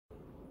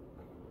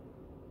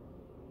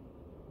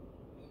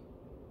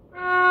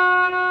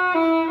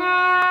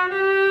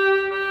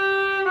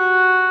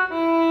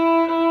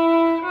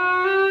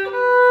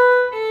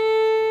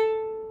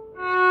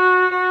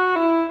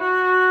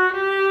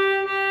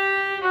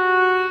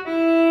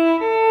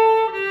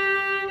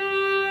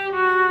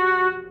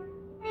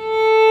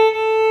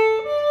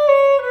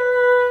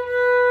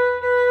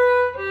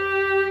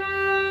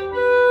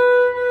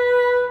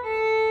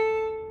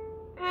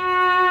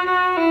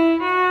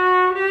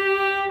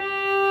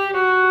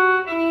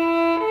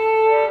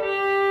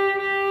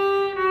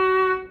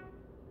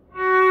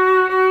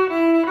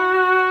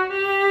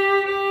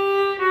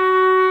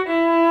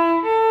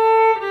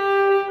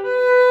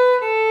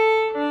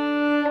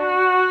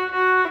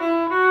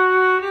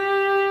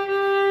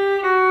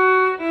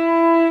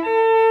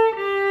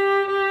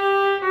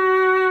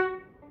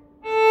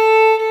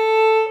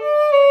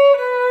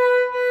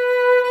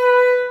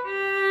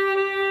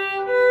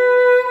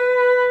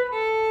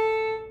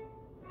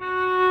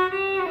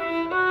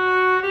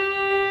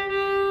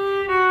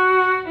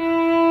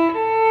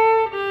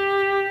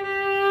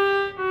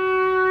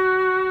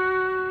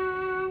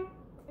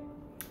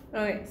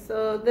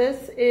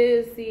this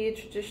is the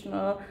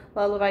traditional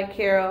lullaby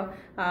carol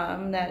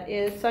that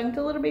is sung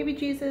to little baby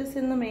Jesus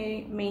in the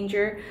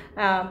manger.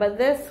 But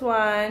this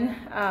one,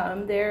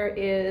 there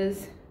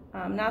is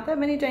not that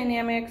many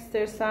dynamics.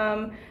 There's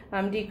some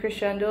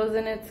decrescendos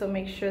in it, so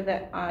make sure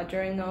that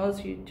during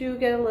those you do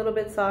get a little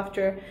bit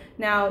softer.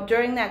 Now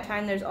during that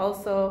time there's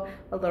also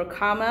a little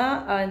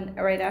comma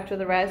right after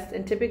the rest,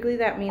 and typically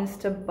that means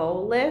to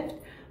bow lift,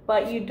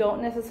 but you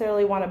don't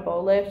necessarily want to bow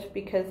lift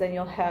because then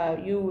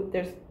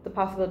there's the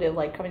possibility of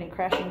like coming and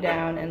crashing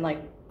down and like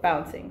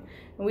bouncing,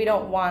 and we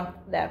don't want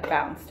that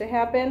bounce to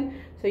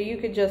happen. So you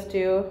could just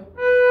do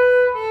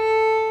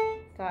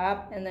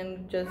stop and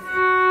then just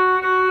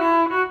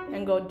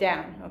and go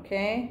down,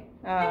 okay?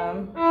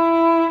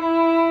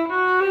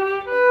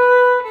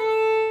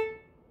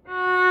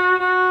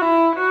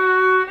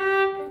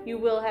 You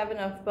will have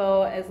enough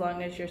bow as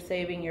long as you're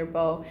saving your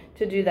bow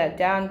to do that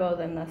down bow,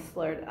 then the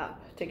slurred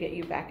up to get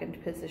you back into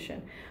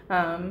position.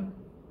 But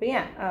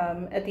yeah,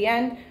 at the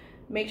end,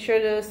 make sure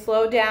to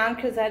slow down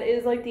because that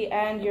is like the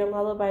end. Your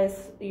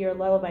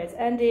lullaby's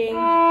ending.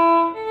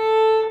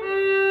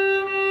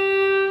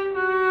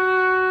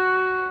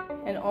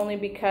 And only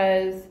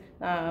because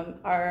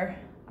our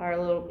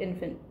little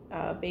infant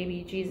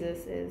baby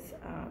Jesus is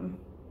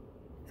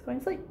going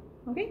to sleep.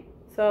 Okay,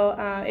 so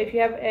if you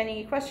have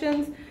any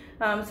questions,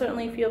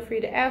 certainly feel free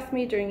to ask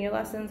me during your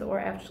lessons or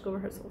after school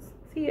rehearsals.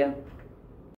 See you.